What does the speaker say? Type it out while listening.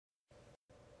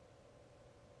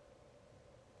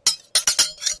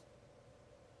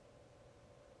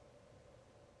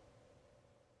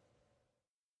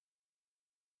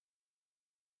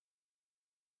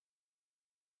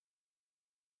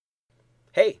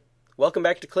Hey, welcome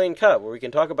back to Clean Cut, where we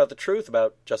can talk about the truth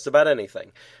about just about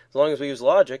anything, as long as we use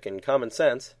logic and common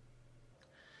sense.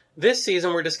 This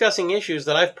season we're discussing issues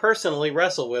that I've personally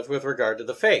wrestled with regard to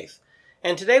the faith,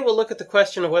 and today we'll look at the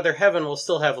question of whether heaven will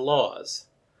still have laws.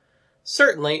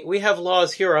 Certainly, we have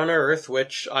laws here on earth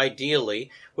which, ideally,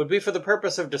 would be for the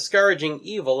purpose of discouraging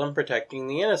evil and protecting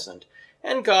the innocent,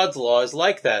 and God's law is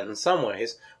like that in some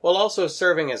ways, while also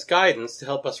serving as guidance to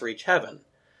help us reach heaven.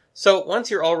 So, once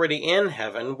you're already in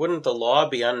heaven, wouldn't the law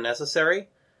be unnecessary?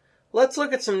 Let's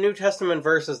look at some New Testament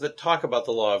verses that talk about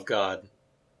the law of God.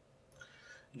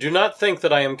 Do not think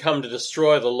that I am come to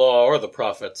destroy the law or the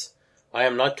prophets. I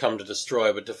am not come to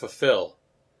destroy, but to fulfill.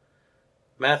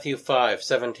 Matthew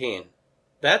 5:17.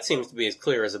 That seems to be as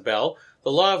clear as a bell.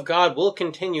 The law of God will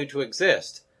continue to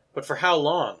exist, but for how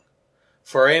long?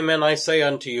 For amen I say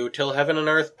unto you, till heaven and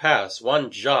earth pass, one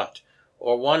jot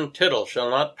or one tittle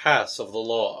shall not pass of the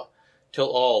law, till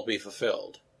all be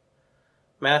fulfilled.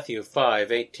 Matthew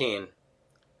 5:18.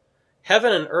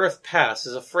 Heaven and earth pass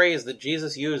is a phrase that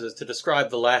Jesus uses to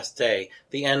describe the last day,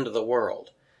 the end of the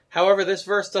world. However, this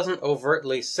verse doesn't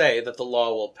overtly say that the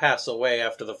law will pass away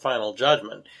after the final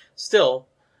judgment. Still,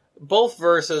 both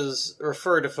verses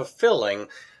refer to fulfilling.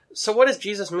 So what does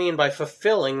Jesus mean by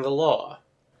fulfilling the law?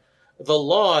 The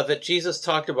law that Jesus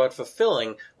talked about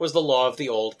fulfilling was the law of the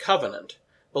Old Covenant,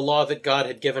 the law that God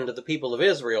had given to the people of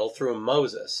Israel through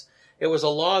Moses. It was a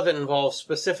law that involved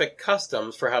specific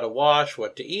customs for how to wash,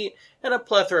 what to eat, and a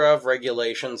plethora of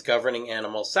regulations governing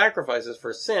animal sacrifices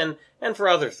for sin and for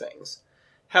other things.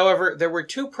 However, there were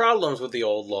two problems with the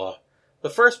old law.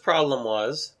 The first problem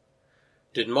was,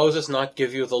 did Moses not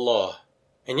give you the law?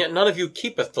 And yet none of you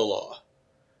keepeth the law.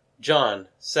 John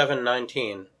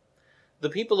 7:19. The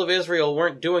people of Israel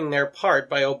weren't doing their part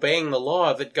by obeying the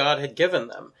law that God had given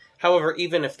them. However,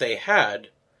 even if they had,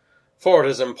 for it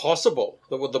is impossible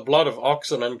that with the blood of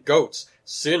oxen and goats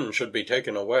sin should be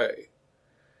taken away.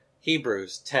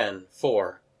 Hebrews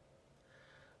 10:4.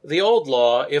 The old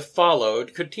law, if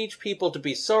followed, could teach people to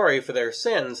be sorry for their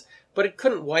sins, but it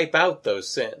couldn't wipe out those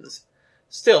sins.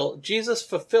 Still, Jesus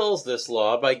fulfills this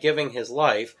law by giving his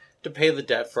life to pay the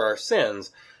debt for our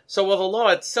sins. So while the law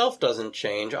itself doesn't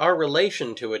change, our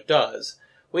relation to it does.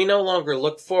 We no longer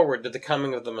look forward to the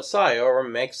coming of the Messiah or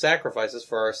make sacrifices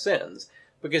for our sins,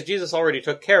 because Jesus already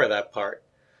took care of that part.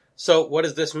 So what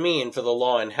does this mean for the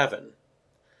law in heaven?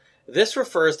 This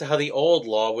refers to how the old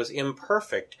law was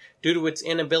imperfect due to its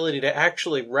inability to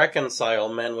actually reconcile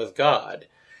men with God,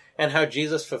 and how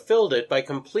Jesus fulfilled it by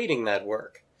completing that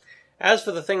work. As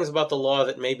for the things about the law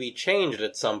that may be changed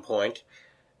at some point,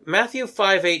 Matthew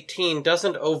 5:18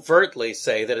 doesn't overtly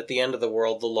say that at the end of the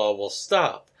world the law will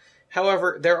stop.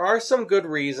 However, there are some good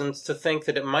reasons to think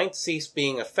that it might cease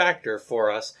being a factor for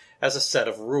us as a set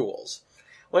of rules.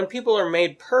 When people are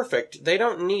made perfect, they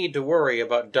don't need to worry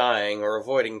about dying or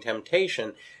avoiding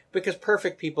temptation, because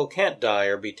perfect people can't die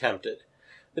or be tempted.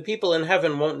 The people in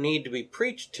heaven won't need to be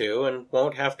preached to and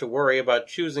won't have to worry about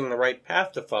choosing the right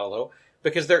path to follow,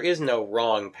 because there is no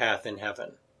wrong path in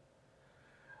heaven.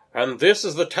 And this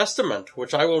is the testament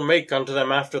which I will make unto them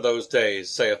after those days,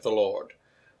 saith the Lord.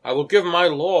 I will give my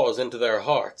laws into their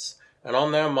hearts, and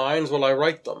on their minds will I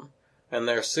write them, and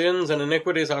their sins and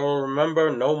iniquities I will remember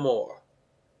no more.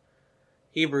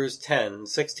 Hebrews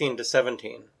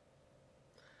 10:16-17.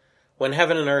 When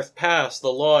heaven and earth pass, the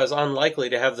law is unlikely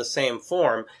to have the same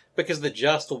form, because the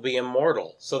just will be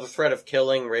immortal, so the threat of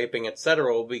killing, raping,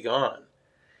 etc. will be gone.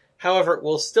 However,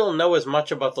 we'll still know as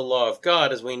much about the law of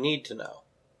God as we need to know.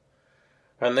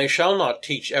 And they shall not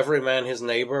teach every man his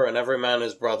neighbor and every man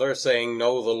his brother, saying,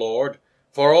 Know the Lord,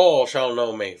 for all shall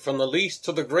know me, from the least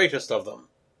to the greatest of them.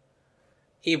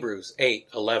 Hebrews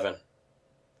 8:11.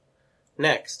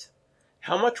 Next,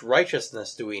 how much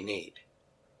righteousness do we need?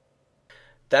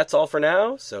 That's all for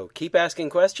now, so keep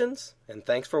asking questions, and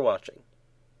thanks for watching.